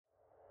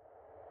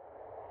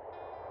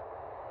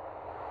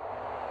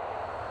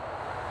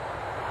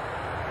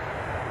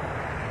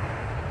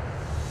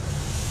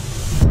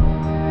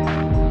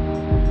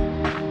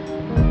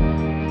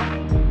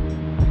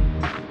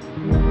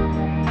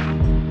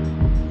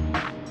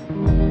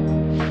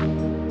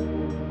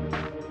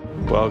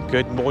Well,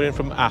 good morning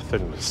from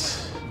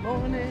Athens.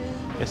 Morning.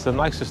 It's the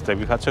nicest day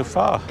we've had so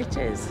far. It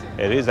is.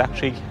 It is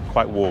actually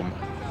quite warm.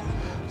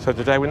 So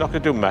today we're not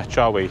going to do much,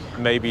 are we?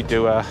 Maybe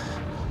do a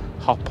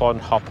hop on,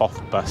 hop off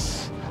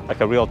bus, like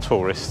a real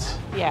tourist.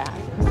 Yeah.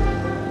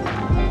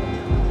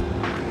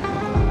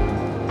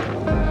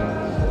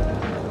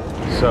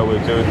 So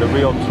we're doing the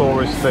real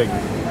tourist thing,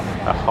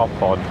 a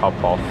hop on,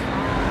 hop off,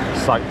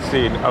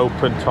 sightseeing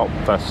open top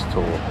bus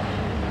tour.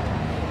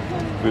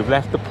 We've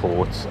left the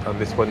port and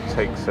this one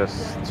takes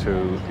us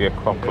to the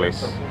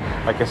Acropolis.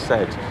 Like I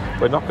said,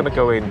 we're not going to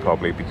go in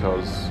probably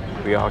because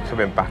we are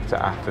coming back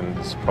to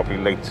Athens probably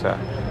later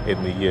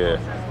in the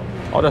year.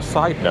 On a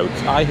side note,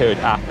 I heard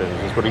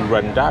Athens is really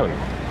run down.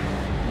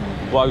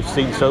 What I've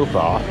seen so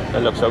far, it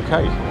looks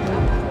okay.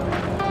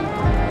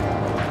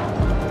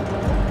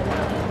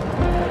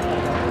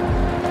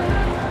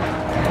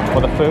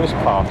 For the first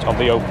part of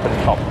the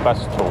open top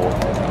bus tour,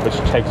 which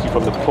takes you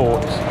from the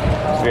port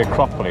to the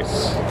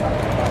Acropolis,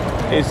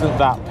 isn't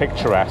that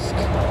picturesque?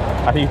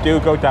 And you do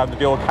go down the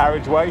dual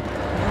carriageway,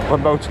 or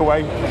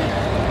motorway,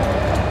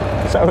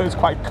 so it's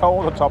quite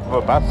cold on top of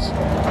a bus.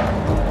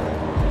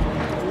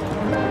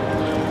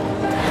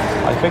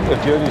 I think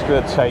the journey's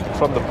going to take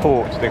from the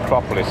port to the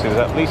Acropolis is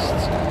at least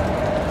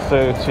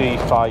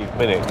 35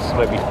 minutes,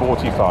 maybe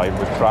 45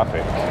 with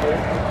traffic.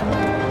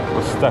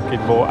 We're stuck in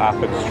more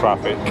Athens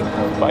traffic,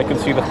 but I can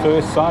see the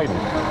first sign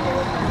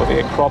for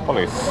the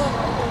Acropolis.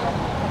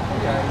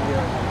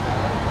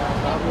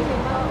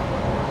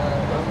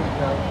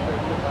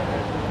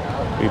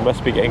 We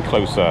must be getting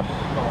closer.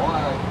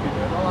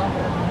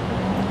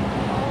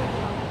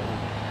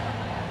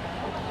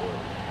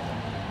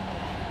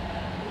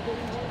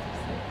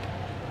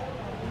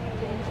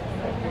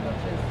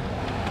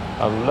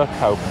 And look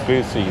how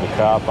busy the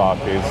car park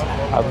is.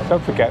 And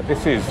don't forget,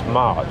 this is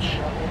March.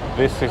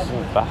 This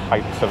isn't the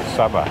height of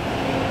summer.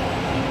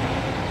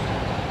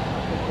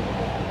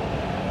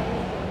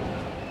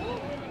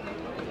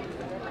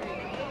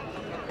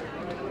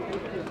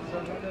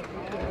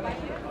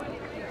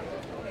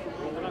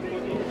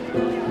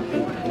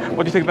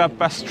 What do you think about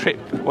bus trip?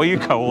 Were you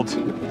cold?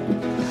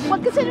 Well,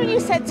 considering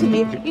you said to me,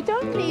 you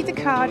don't need a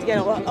cardigan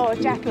or a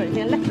jacket or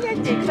anything, luckily I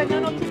did, because I know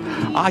not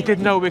to. I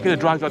didn't know we were going to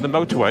drive down the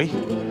motorway,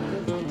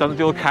 down the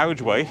dual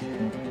carriageway.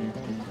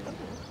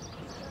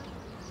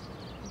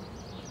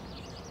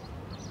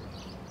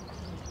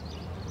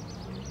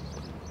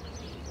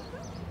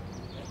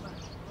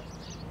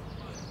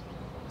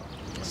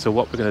 So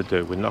what we're going to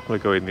do, we're not going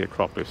to go in the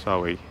Acropolis, are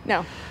we?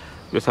 No.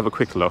 Let's have a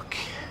quick look.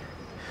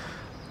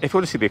 If you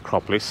want to see the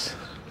Acropolis,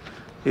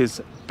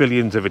 there's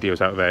billions of videos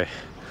out there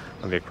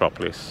on the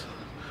Acropolis.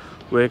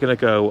 We're going to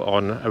go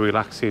on a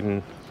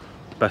relaxing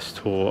bus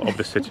tour of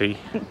the city.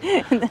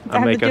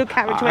 and make a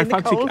carriageway in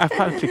the cold. I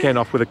fancy getting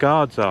off where the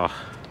guards are.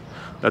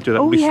 They'll do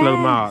that really slow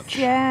march.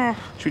 Yeah.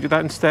 Should we do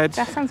that instead?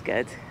 That sounds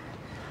good.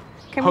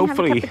 Can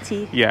Hopefully, we have a cup of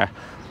tea? Yeah.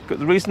 But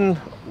the reason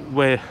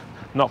we're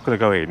not going to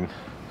go in,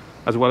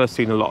 as well as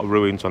seeing a lot of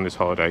ruins on this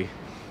holiday,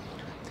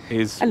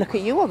 is... I look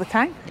at you all the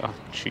time. Oh,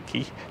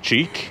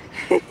 cheek.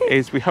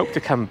 Is we hope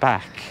to come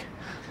back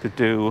to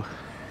do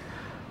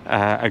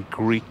a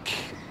Greek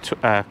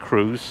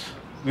cruise.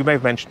 We may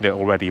have mentioned it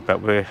already,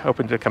 but we're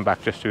hoping to come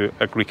back just to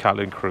a Greek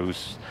island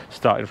cruise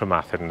starting from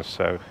Athens.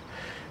 So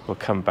we'll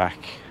come back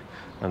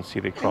and see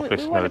the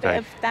Acropolis another day. We want a bit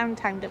of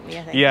downtime, don't we,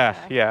 I think?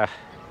 Yeah.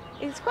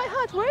 It's quite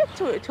hard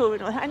work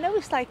touring. I know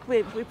it's like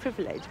we're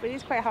privileged, but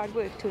it's quite hard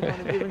work touring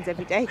on the ruins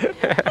every day.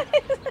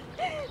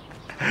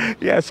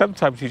 Yeah,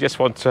 sometimes you just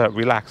want to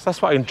relax.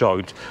 That's what I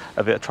enjoyed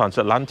of the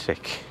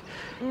transatlantic.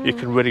 You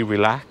can really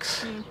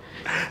relax.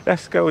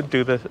 Let's go and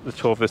do the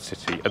tour of the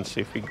city and see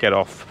if we can get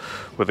off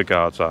where the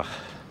guards are.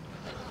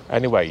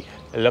 Anyway,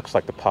 it looks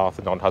like the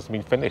Parthenon hasn't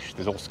been finished.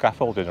 There's all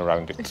scaffolding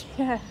around it.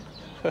 Yeah.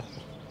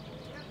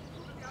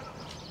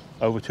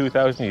 Over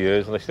 2,000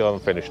 years and they still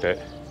haven't finished it.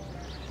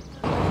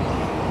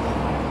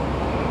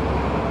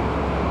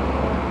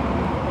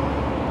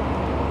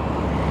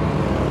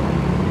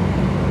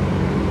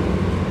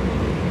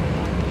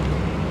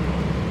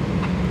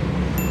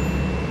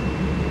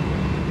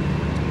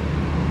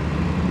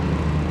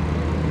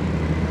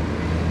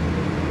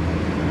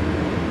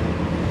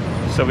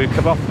 So we've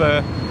come off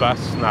the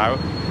bus now.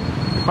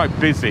 We're quite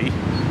busy.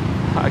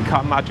 I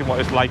can't imagine what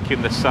it's like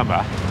in the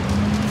summer.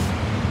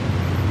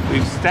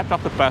 We've stepped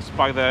off the bus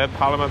by the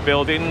Parliament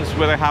buildings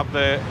where they have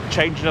the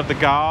changing of the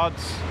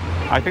guards.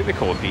 I think they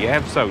call it the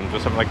Evzones or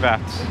something like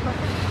that.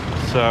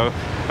 So,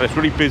 and it's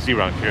really busy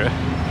around here.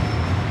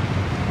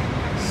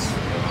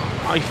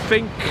 I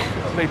think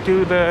they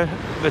do the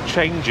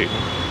changing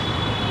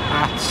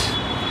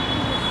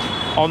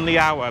on the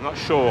hour, I'm not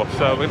sure.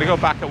 So we're going to go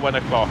back at 1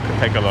 o'clock and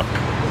take a look.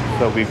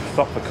 So we've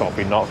stopped the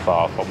coffee not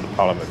far from the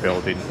Parliament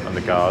building and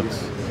the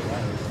guards.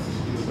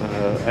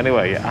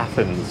 Anyway,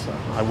 Athens,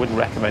 I wouldn't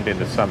recommend it in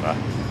the summer.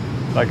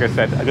 Like I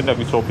said, I don't know if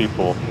we saw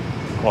people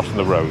crossing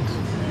the road.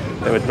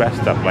 They were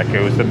dressed up like it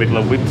was the middle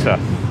of winter.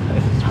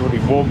 It's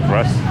really warm for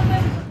us.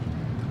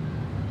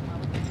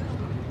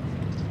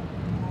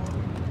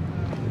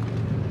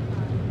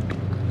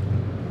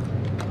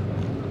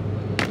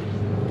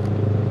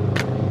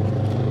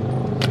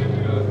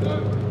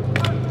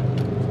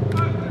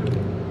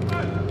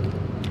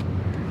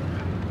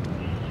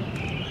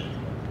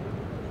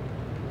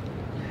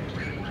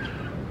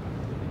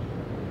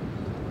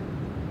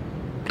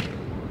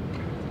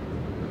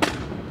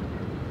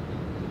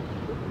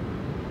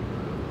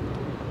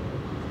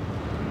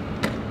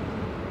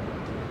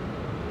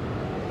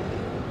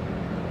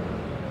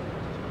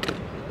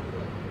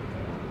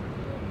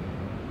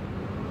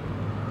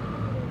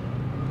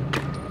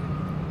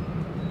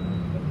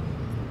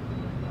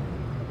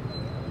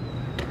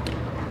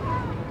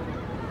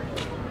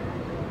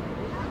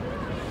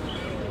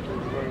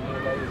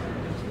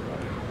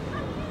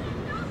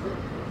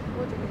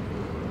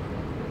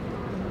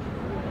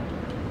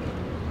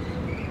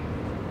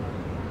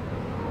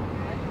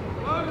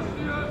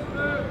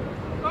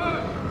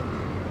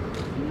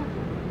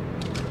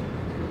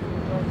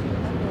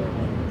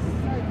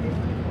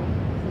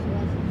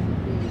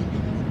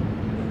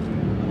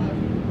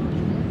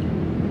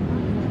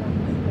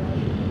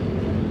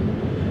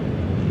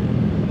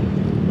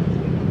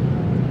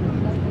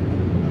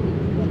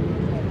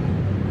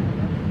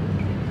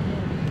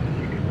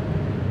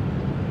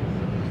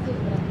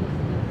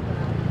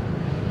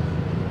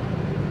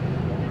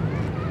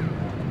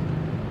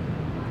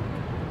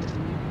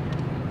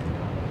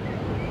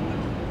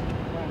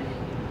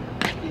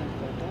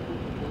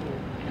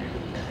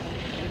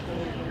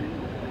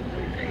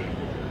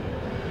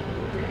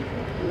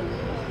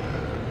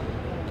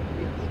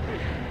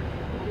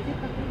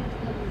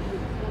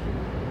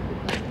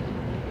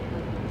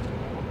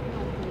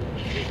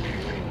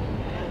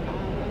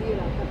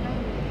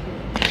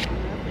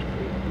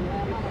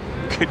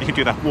 Could you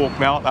do that walk,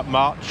 Mel, that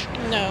march?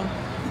 No.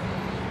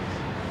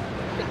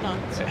 Did not.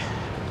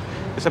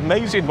 It's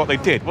amazing what they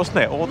did, wasn't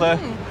it? All the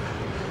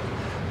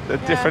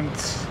different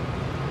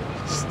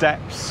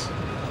steps.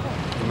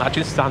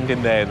 Imagine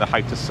standing there in the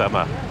height of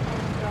summer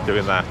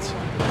doing that.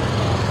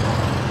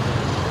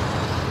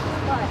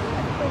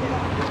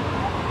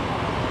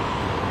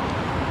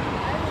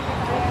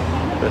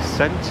 The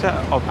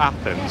centre of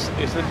Athens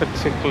isn't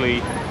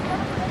particularly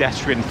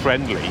pedestrian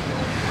friendly.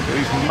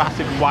 These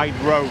massive wide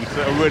roads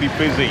that are really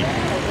busy.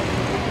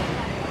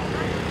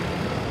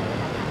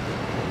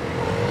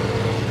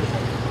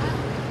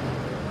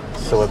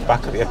 So we're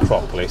back at the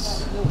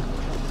Acropolis.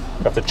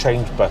 We have to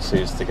change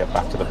buses to get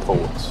back to the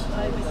port.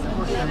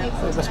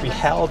 It must be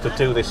hell to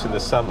do this in the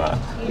summer.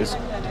 There's,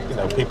 you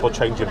know, people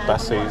changing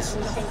buses,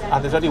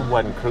 and there's only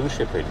one cruise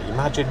ship in.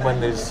 Imagine when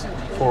there's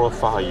 4 or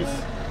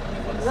 5.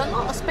 There's a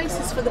lot of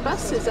spaces for the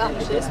buses,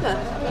 actually, isn't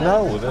there?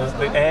 No,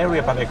 the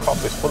area by the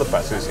Acropolis full of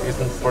buses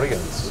isn't brilliant.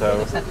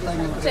 So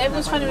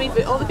everyone's trying to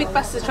reverse. All the big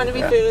buses are trying to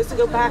reverse and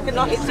go back and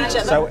not hit each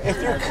other. So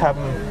if you come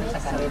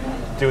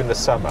during the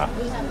summer,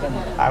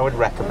 I would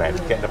recommend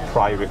getting a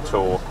private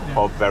tour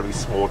or a very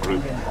small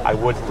group. I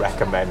would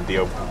recommend the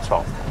open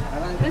top.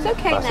 It's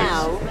okay buses.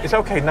 now. It's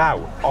okay now,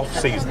 off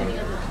season.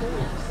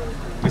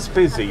 It's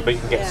busy, but you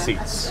can get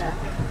seats.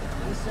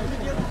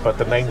 But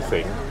the main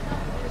thing,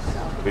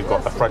 we've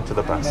got the front of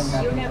the bus.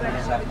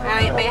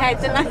 I hit my head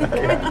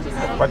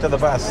tonight. Front of the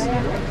bus.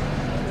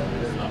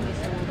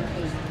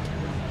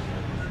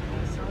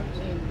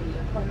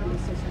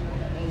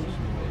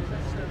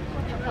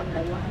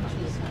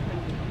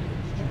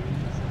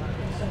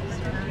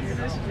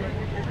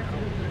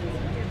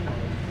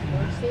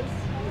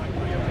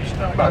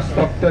 Bus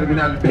stop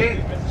Terminal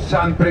B,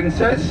 San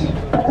Princess.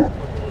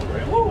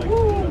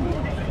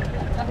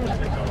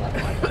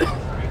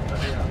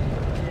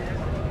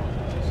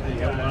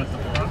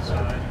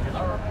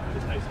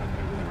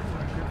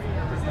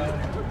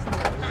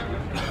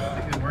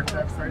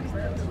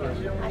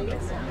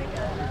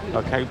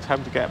 Okay,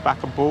 time to get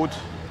back on board.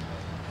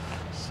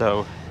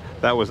 So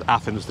that was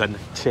Athens then,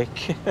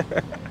 tick. Oh,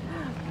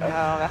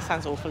 that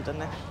sounds awful,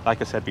 doesn't it?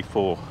 Like I said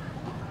before,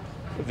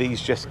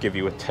 these just give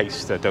you a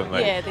taster, don't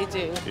they? Yeah, they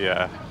do.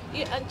 Yeah.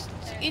 Yeah, and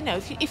you know,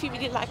 if you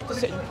really like a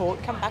certain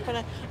port, come back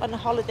on a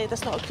holiday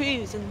that's not a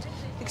cruise and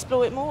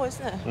explore it more,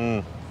 isn't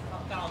it?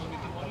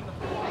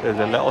 There's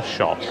a little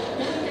shop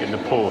in the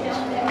port,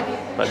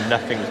 but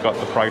nothing's got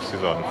the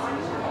prices on.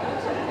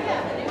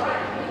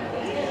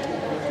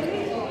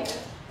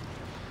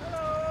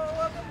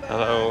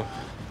 Hello.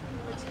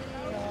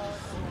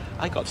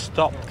 I got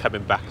stopped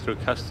coming back through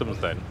customs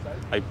then.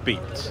 I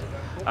beeped.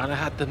 And I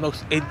had the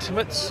most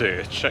intimate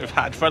search I've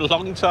had for a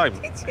long time.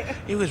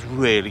 He was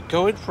really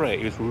going for it.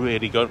 He was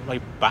really going for my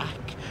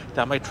back,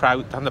 down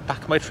the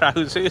back of my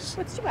trousers.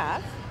 What did you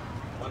have?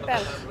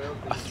 Belt.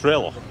 A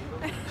thrill.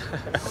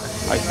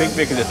 I think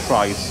we're going to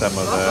try some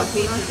of the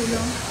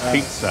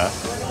pizza,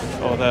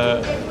 or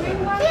the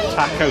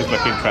tacos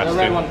look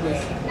interesting.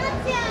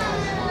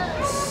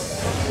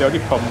 The only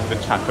problem with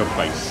the taco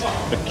place,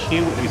 the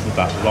queue isn't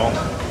that long,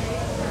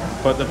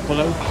 but the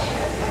bloke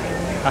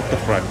at the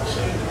front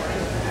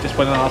just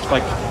went and asked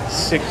like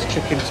 6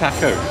 chicken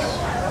tacos.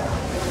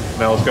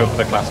 Mel's going for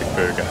the classic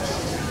burger.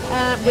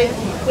 With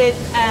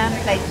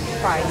like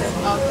fries.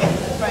 Okay,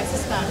 fries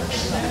is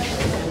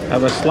fine.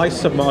 Have a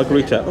slice of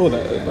margarita. Oh,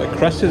 the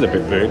crust is a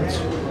bit burnt.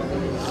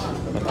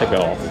 I'll take it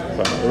off,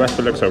 but the rest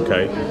of it looks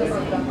okay.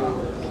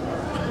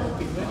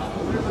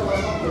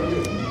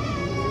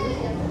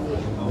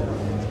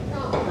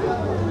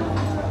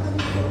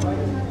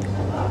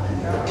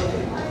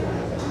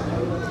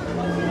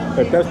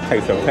 It does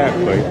taste okay,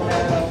 actually.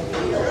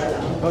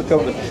 I'll go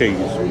with the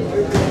cheese,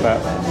 but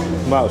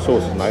tomato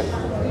sauce is nice.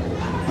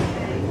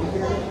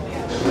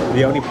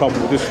 The only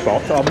problem with this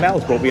spot,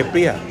 Mel's brought me a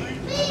beer.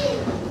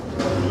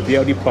 The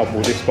only problem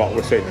with this spot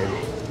we're sitting in,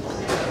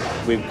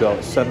 we've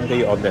got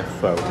somebody on their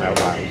phone out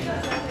loud,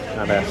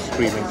 and they're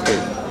screaming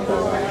too.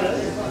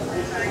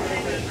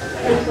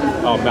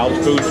 Oh, Mel's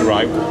food's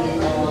arrived.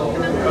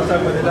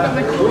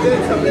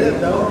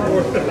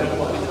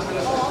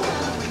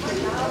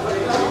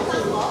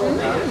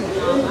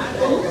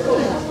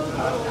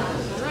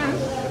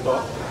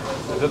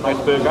 Is it a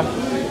nice burger?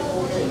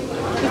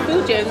 The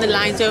food here in the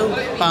Lido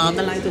bar,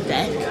 the Lido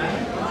deck,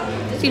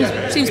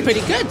 seems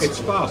pretty good. It's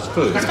fast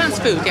food. It's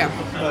fast food, yeah.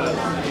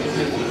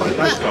 Quite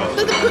nice fast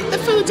food. The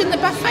food in the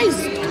buffets,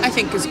 I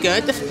think, is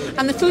good.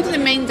 And the food in the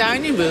main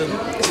dining room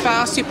is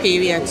far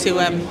superior to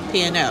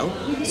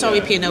P&O.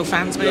 Sorry, P&O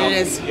fans, but it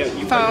is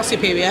far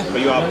superior.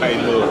 But you are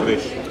paying more for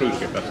this cruise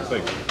ship, that's the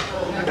thing.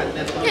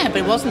 Yeah, but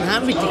it wasn't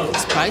that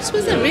ridiculous price,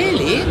 was it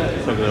really?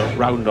 So I'm going to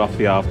round off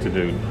the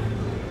afternoon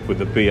with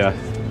the beer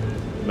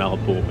Mel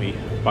bought me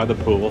by the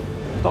pool.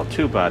 Not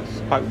too bad,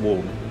 it's quite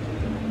warm,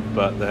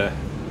 but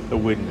the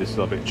wind is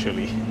still a bit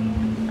chilly.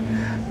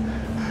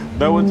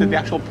 No one's in the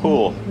actual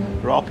pool.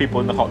 There are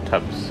people in the hot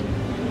tubs.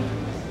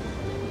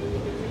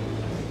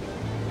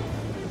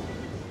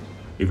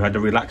 We've had a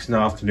relaxing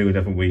afternoon,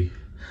 haven't we?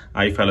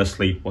 I fell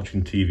asleep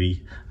watching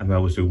TV and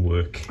Mel was doing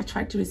work. I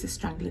tried to resist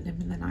strangling him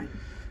in the night.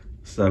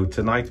 So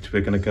tonight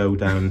we're going to go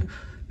down.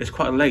 It's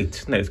quite late,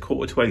 isn't it? It's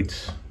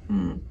 7:45.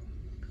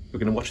 We're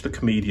going to watch The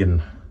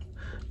Comedian.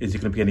 Is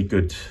it going to be any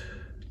good?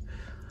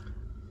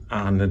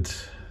 And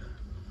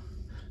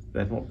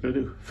then what we're going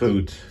to do?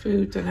 Food.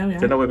 Food, don't know yet.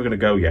 Don't know where we're going to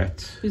go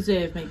yet.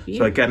 Reserve maybe.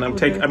 So again,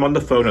 I'm on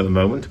the phone at the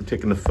moment. I'm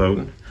taking the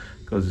phone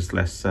because it's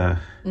less,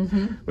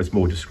 it's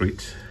more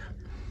discreet.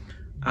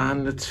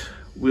 And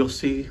we'll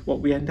see what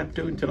we end up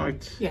doing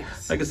tonight.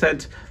 Yes. Like I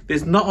said,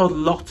 there's not a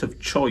lot of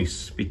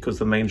choice because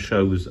the main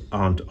shows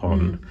aren't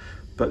on,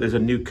 but there's a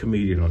new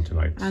comedian on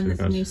tonight. And there's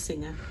a new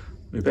singer.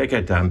 We better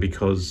get down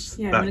because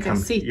we're gonna get a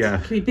seat. Yeah,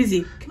 can be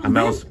busy. Come on,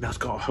 and Mel's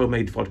got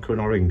homemade vodka and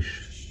orange.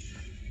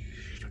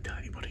 Shh, don't tell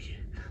anybody.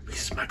 We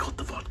smuggled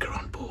the vodka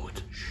on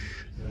board.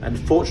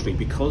 Unfortunately,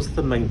 because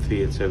the main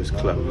theatre was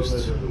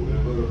closed,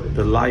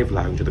 the live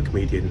lounge of The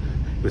Comedian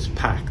was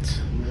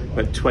packed.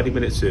 Went 20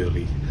 minutes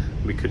early.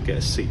 We could get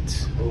a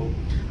seat.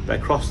 But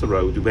across the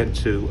road, we went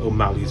to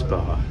O'Malley's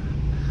bar,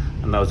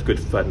 and that was good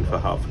fun for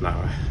half an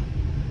hour.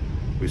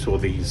 We saw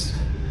these.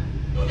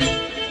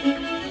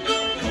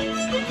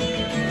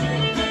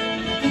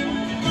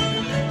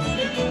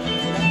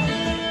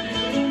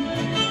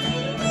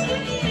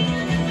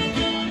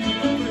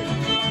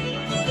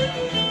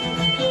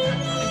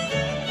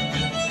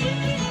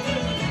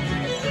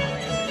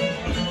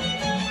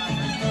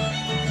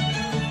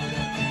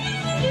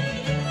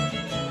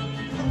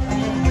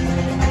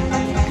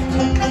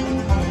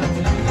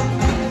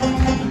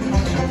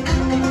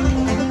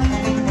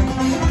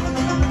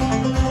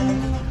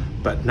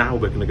 But now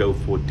we're going to go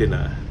for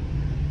dinner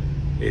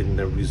in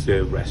the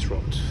reserve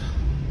restaurant.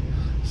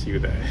 See you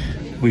there.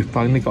 We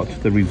finally got to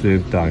the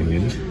reserve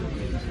dining.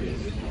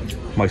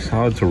 My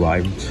salad's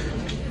arrived,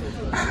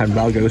 and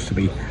Mel goes to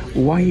me,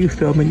 "Why are you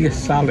filming your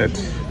salad?"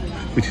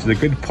 Which is a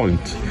good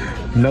point.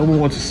 No one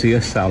wants to see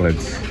a salad.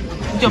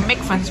 You don't make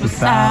friends with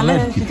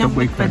salad. You don't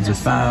make friends with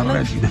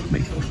salad. You don't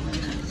make.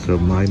 So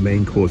my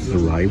main course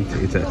has arrived.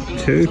 It's a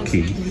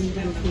turkey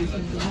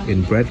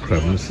in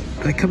breadcrumbs,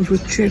 and it comes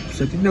with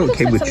chips. I didn't know it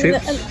came with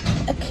chips.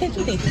 A kid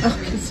would eat.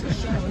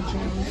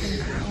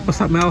 What's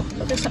that, Mel?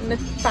 Looks something a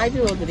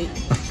 5-year-old would eat.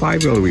 A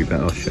 5-year-old would eat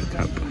that. Oh, shut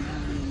up.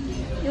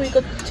 You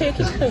got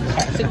turkey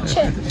croquettes and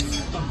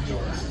chips.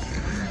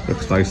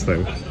 Looks nice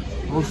though.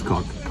 Also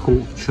got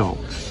pork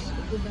chops.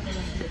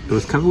 It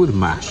was covered with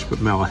mash,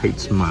 but Mel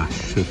hates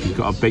mash. So you've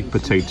got a baked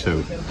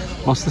potato.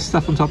 What's the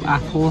stuff on top?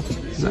 Apple?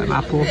 Is that an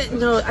apple?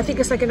 No, I think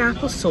it's like an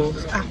apple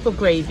sauce, apple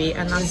gravy,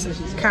 and that's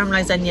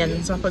caramelised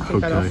onions. So I'll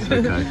probably take that off.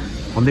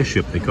 Okay. On this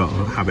ship, they got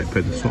a habit of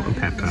putting salt and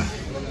pepper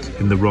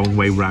in the wrong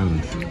way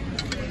round.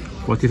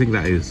 What do you think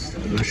that is?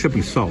 That should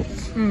be salt.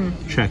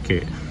 Check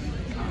it.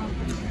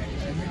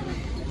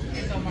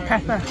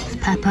 Pepper. It's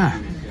pepper.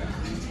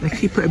 They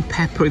keep putting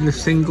pepper in the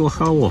single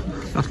hole.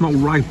 That's not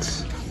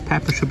right.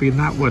 Pepper should be in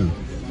that one.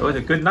 It was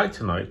a good night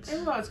tonight.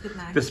 It was a good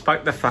night.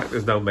 Despite the fact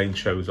there's no main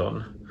shows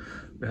on.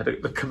 We had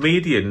the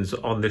comedians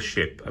on the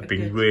ship have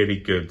been really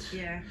good.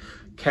 Yeah.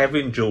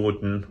 Kevin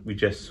Jordan, we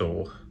just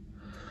saw.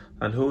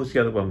 And who was the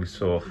other one we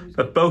saw?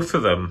 But both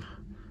of them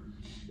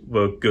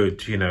were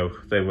good, you know.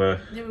 They were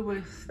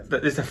worth.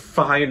 There's a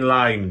fine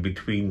line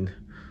between,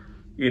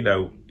 you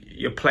know,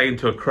 you're playing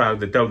to a crowd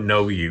that don't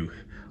know you,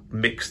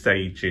 mixed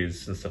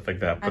stages and stuff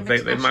like that. But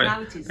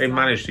they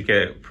managed to get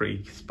it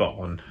pretty spot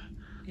on.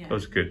 Yeah. That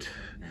was good.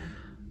 Yeah.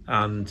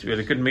 And we had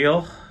a good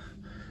meal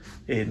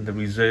in the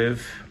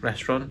reserve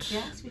restaurant.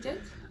 Yes, we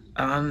did.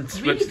 And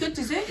really good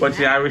dessert. Went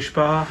to the Irish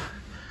bar.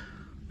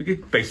 We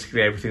did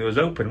basically everything that was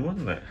open,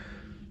 wasn't it?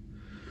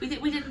 We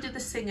didn't do the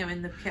singer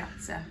in the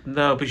Piazza.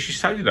 No, but she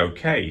sounded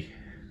okay.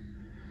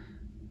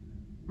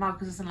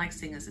 Marcus doesn't like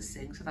singers that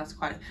sing, so that's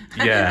quite.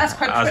 Yeah, that's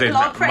quite as in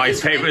my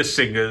praise, favourite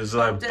singers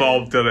are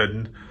Bob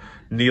Dylan,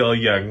 Neil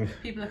Young,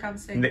 people that can't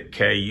sing, Nick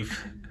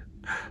Cave.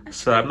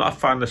 So I'm not a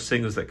fan of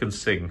singers that can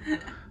sing.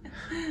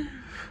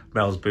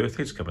 Mel's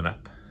birthday's coming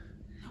up.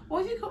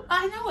 What have you got?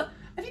 I know.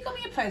 Have you got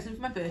me a present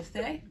for my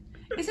birthday?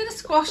 Is it a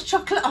squash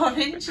chocolate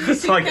orange?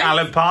 It's like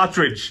Alan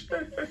Partridge.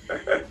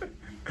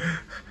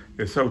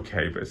 It's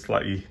okay, but it's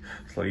slightly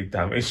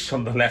damaged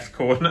on the left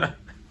corner.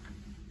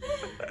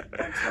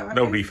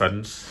 No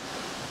refunds.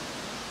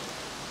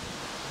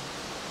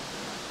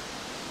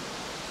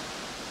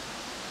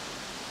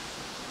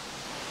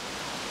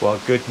 Well,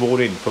 good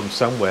morning from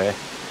somewhere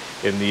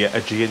in the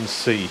Aegean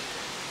Sea.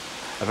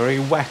 A very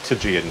wet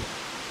Aegean.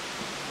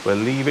 We're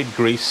leaving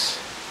Greece,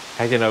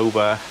 heading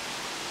over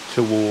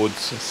towards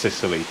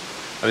Sicily.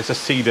 And it's a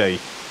sea day.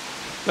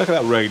 Look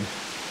at that rain.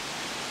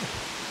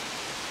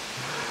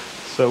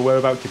 So we're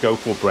about to go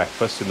for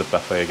breakfast in the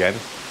buffet again.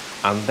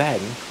 And then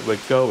we're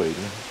going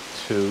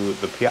to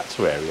the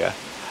Piazza area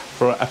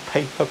for a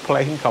paper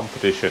plane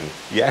competition.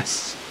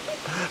 Yes,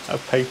 a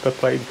paper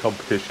plane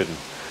competition.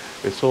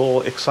 It's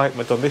all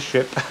excitement on this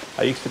ship.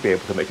 I used to be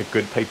able to make a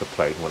good paper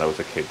plane when I was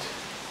a kid.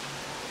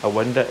 I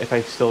wonder if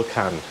I still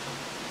can.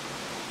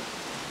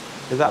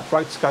 Is that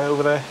bright sky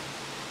over there?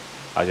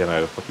 I don't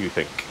know. What do you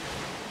think?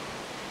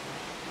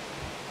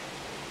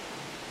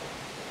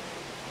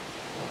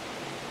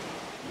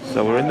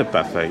 So we're in the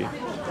buffet.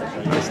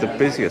 It's the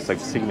busiest I've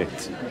seen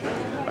it.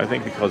 I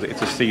think because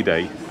it's a sea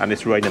day and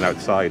it's raining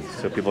outside,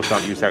 so people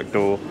can't use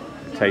outdoor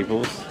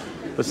tables.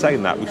 But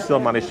saying that, we still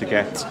managed to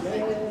get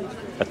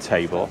a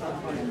table,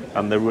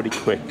 and they're really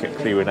quick at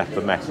clearing up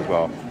the mess as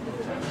well.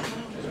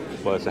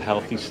 Well, it's a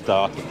healthy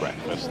start to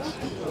breakfast.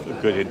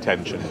 Good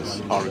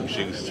intentions, orange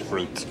juice,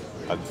 fruit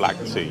and black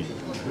tea.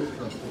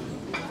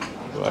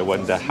 But I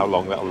wonder how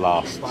long that'll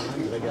last.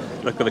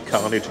 Look at the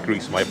carnage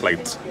grease my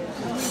plate.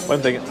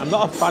 One thing, I'm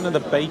not a fan of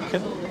the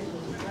bacon.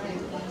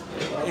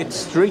 It's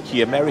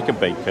streaky American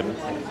bacon,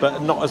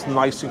 but not as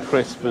nice and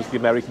crisp as the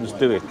Americans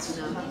do it.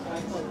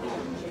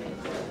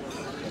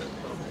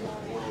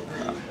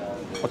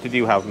 What did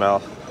you have,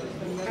 Mel?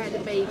 I had a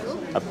bagel.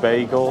 A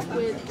bagel?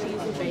 With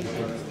cheese and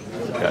bacon.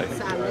 Okay.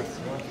 Salad.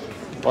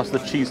 What's the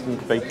cheese and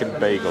bacon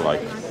bagel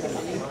like?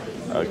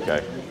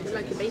 Okay. It's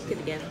like the bacon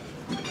again.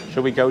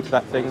 Shall we go to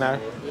that thing now?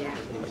 Yeah.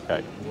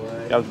 Okay.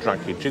 You haven't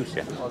drank your juice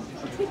yet.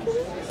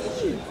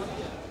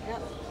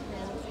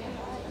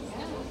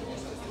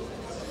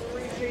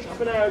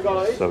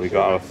 So we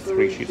got our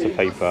 3 sheets of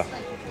paper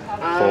for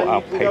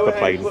our paper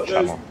plane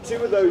channel. 2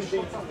 of those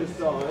sheets to the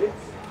side.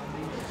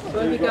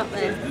 What have you got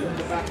there?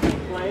 The back of the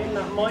plane.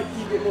 That might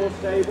keep it more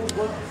stable,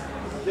 but I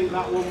think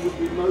that one would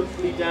be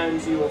mostly down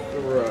to you off the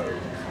road.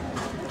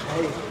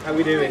 Hey, how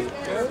we doing?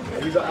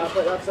 Have you got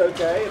that? That's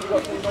okay. Have you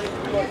got somebody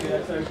who got you?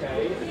 That's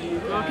okay.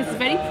 Marcus is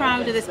very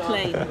proud of this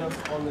plane. So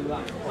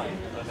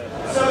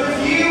if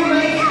you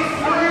make it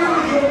through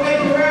with your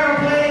paper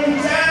airplane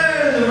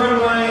down the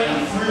runway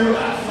and through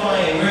that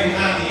flying ring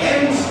at the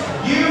end,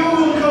 you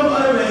will come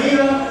over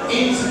here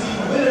into the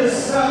winner's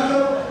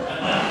circle.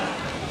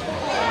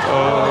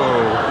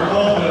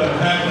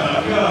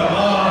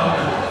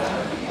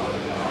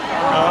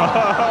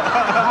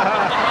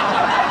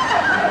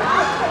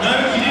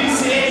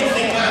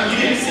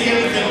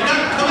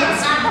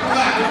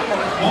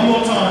 One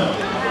more time.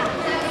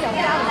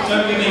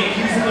 Don't give me.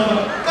 Use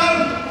another. Go!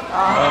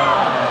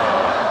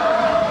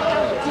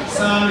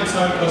 Sam, it's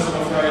hopeless,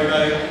 I'm afraid,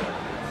 mate.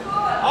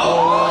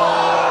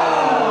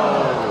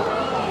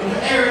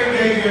 If Eric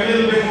gave you a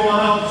little bit more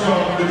help,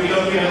 John, we'd be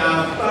looking at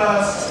our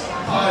first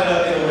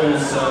pilot in the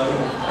winner's circle.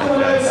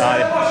 Hi.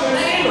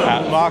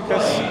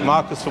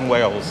 Marcus from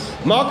Wales.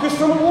 Marcus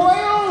from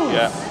Wales?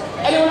 Yeah.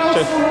 Anyone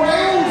else from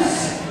Wales?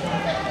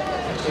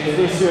 Is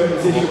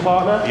this your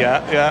partner?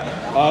 Yeah.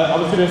 I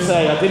was going to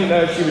say, I didn't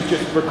know if she was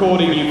just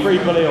recording you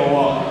creepily or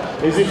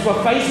what. Is it for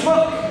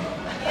Facebook?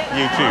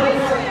 YouTube.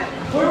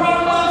 We're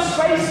on lunch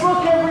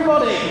Facebook,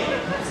 everybody.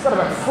 It's got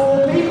about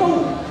 4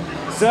 people.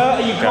 Sir,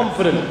 are you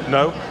confident?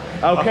 No.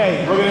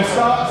 Okay, we're going to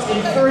start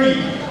in 3,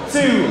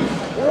 2,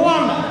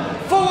 1.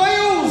 For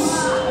Wales!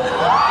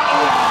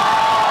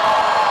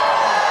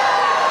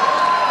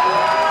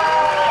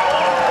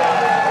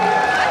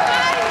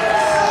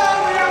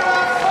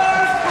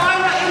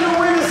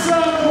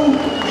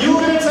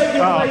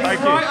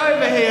 Right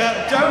over here,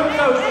 don't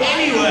go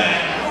anywhere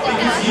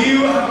because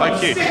you have got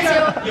Thank you.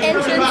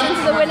 Entrance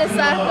into the winner's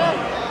circle.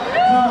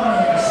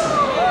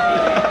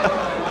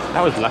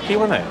 That was lucky,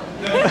 wasn't it?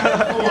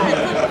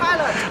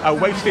 I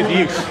wasted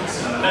youth.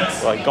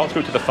 Well, I got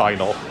through to the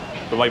final,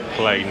 the right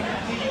plane,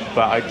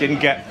 but I didn't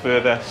get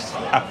further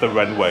up the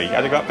runway. I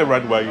had to go up the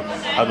runway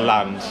and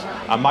land,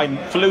 and mine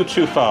flew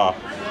too far.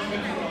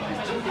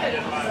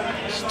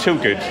 It's too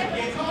good.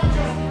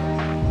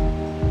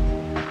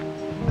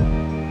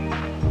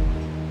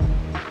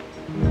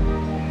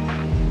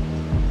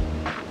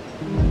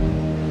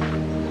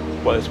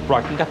 Well, it's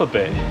brightened up a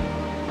bit.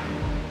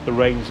 The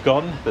rain's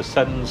gone, the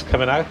sun's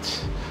coming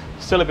out.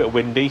 Still a bit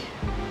windy.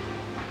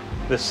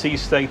 The sea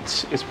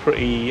state is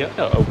pretty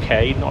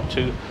okay, not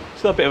too,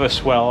 still a bit of a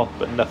swell,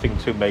 but nothing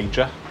too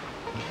major.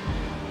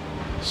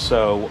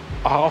 So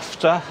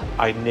after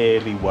I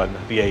nearly won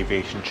the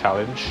aviation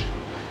challenge,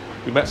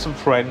 we met some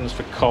friends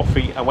for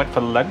coffee and went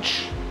for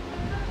lunch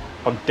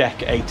on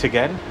deck 8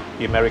 again,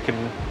 the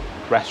American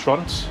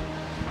restaurant.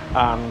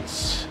 And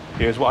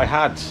here's what I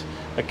had.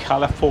 A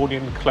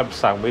Californian club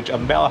sandwich,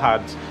 and Mel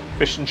had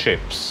fish and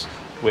chips,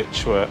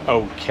 which were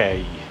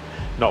okay,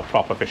 not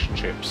proper fish and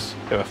chips.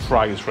 They were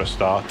fries for a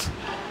start.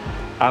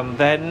 And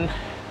then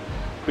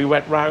we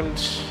went round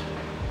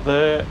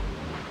the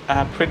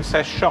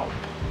Princess shop.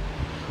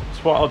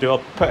 So what I'll do,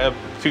 I'll put a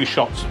few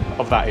shots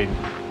of that in.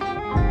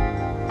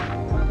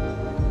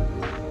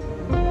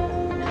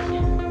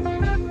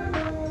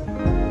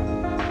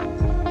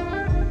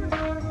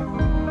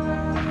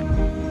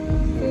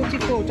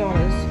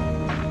 $44.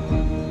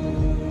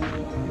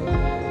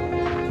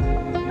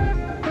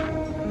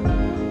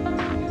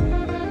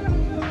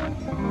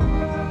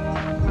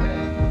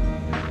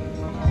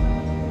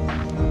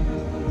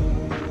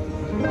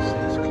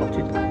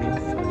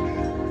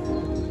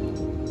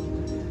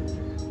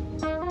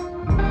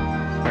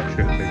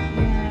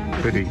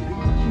 Pretty.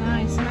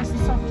 Nice and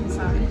soft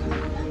inside.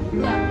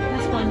 Yeah,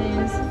 this one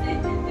is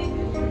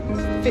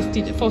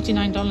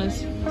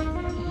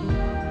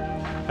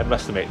 $49. I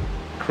must admit,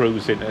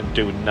 cruising and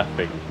doing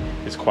nothing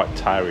is quite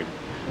tiring,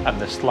 and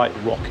the slight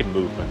rocking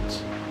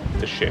movement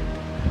of the ship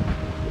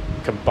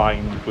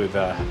combined with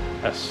a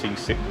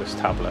seasickness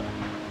tablet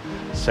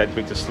sent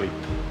me to sleep.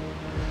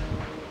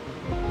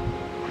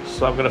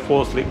 So I'm going to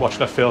fall asleep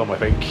watching a film, I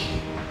think.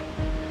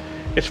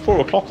 It's 4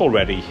 o'clock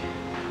already,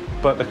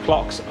 but the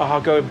clocks are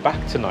going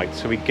back tonight,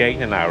 so we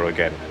gain an hour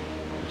again,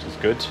 which is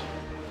good.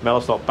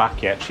 Mel's not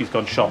back yet, she's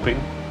gone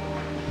shopping.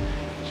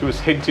 She was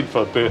hinting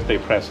for a birthday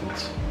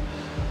present.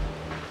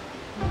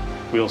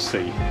 We'll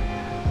see.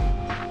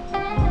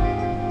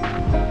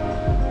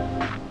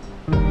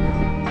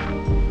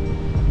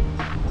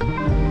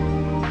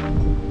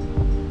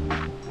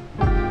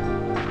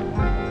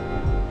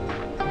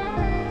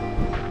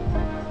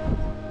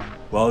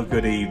 Well,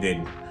 good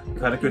evening.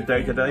 We've had a good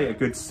day today, a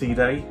good sea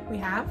day. We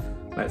have.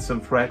 Met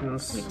some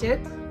friends. We did.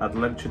 Had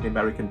lunch at the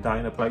American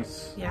diner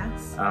place.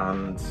 Yes.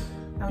 And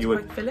That was you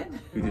quite filling.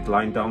 You did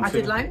line dancing. I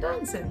did line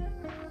dancing.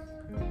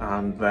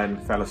 And then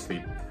fell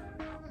asleep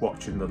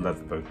watching the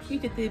Love Boat. You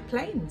did the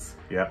planes.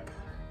 Yep. Did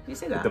you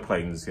see that? The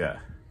planes, yeah.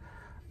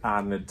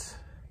 And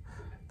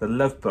the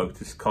Love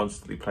Boat is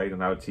constantly playing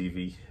on our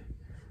TV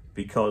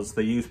because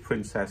they use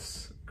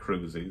Princess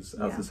cruises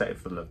as the setting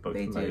for the Love Boat.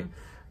 They do.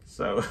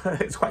 So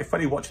it's quite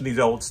funny watching these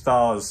old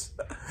stars.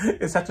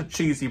 It's such a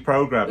cheesy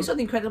programme. We saw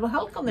the Incredible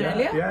Hulk on there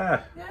earlier.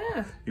 Yeah.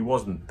 Yeah. He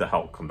wasn't the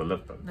Hulk on the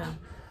Love Boat. No.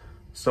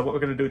 So what we're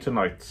going to do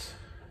tonight,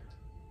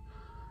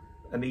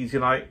 an easy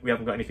night. We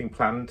haven't got anything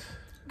planned.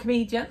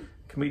 Comedian.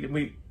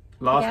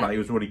 Last night he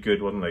was really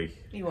good, wasn't he?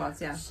 He was,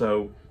 yeah.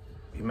 So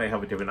he may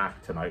have a different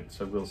act tonight,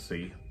 so we'll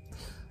see.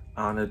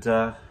 And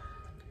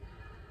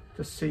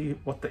just see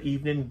what the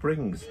evening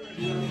brings.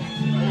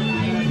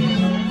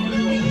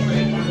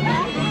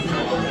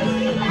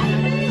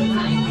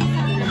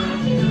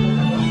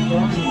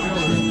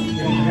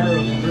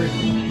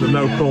 The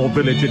local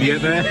village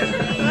idiot there.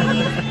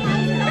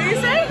 What do you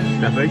say?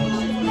 Nothing.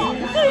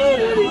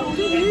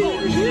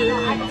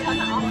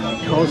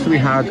 Also, we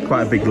had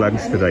quite a big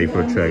lunch today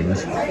for a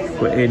change.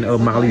 We're in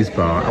O'Malley's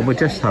bar and we're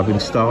just having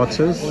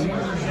starters.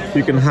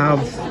 You can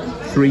have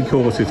 3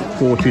 courses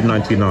for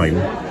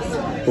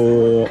 $14.99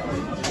 or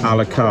a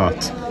la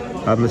carte.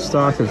 And the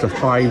starters are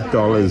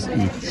 $5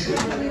 each.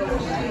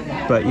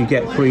 But you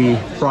get free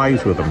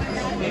fries with them.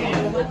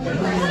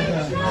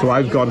 So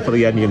I've gone for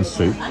the onion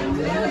soup.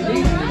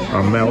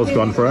 And Mel's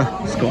gone for a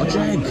Scotch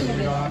egg.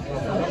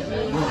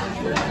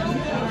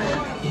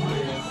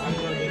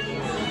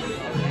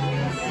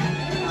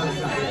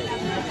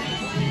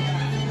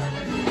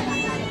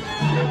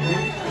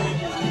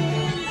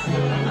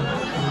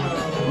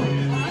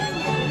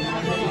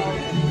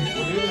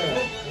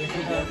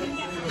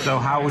 So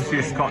how was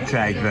your Scotch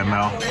egg then,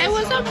 Mel? It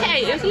was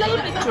okay. It was a little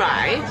bit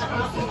dry.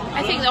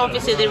 I think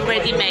obviously they're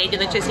ready made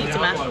and they just heat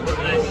them up.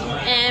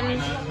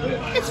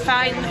 It's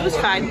fine. It was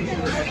fine.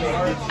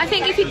 I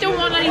think if you don't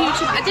want a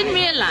huge... I didn't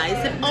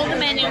realise that on the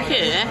menu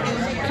here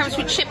comes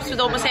with chips with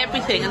almost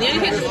everything, and the only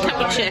thing that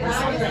comes with chips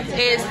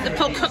is the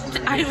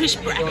pull-cooked Irish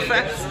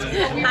breakfast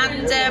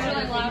and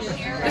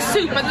the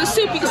soup. And the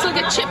soup, you can still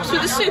get chips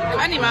with the soup.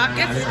 Any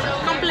markets,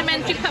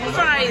 complimentary pup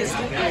fries.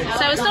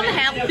 So it's not a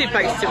healthy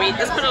place to eat.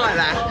 Let's put it like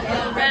that.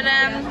 But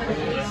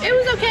it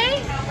was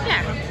okay.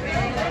 Yeah.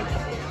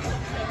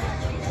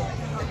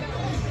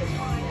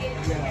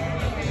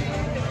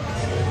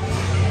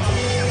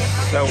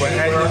 So we're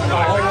heading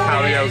tonight to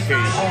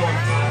karaoke.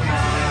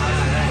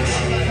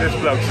 This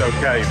bloke's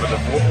okay, but the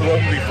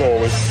one before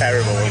was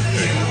terrible, wasn't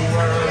it?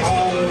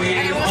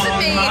 It wasn't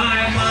me.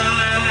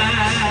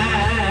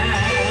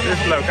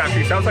 This bloke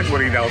actually sounds like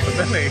Willie Nelson,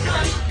 doesn't he?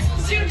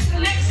 Soon to the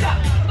next stop.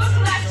 What's the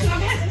last two? I'm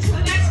heading to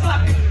the next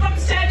club. From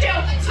Sergio,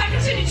 so I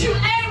continue to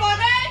anyone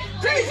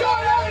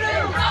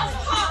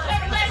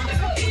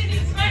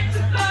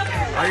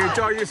Are you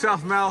enjoying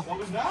yourself, Mel? What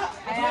was that?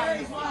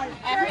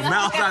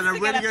 Mel's had a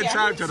really good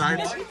time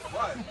tonight. She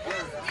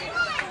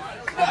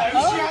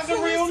has a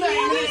real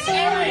name. It's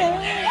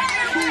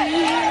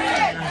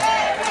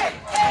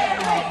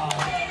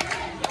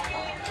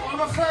I'm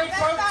afraid,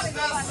 folks,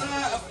 that's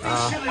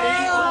officially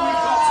all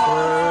we've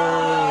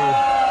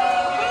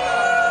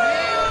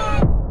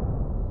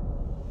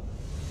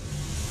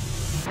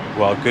got.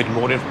 Well, good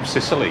morning from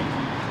Sicily.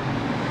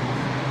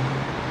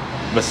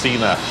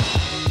 Messina.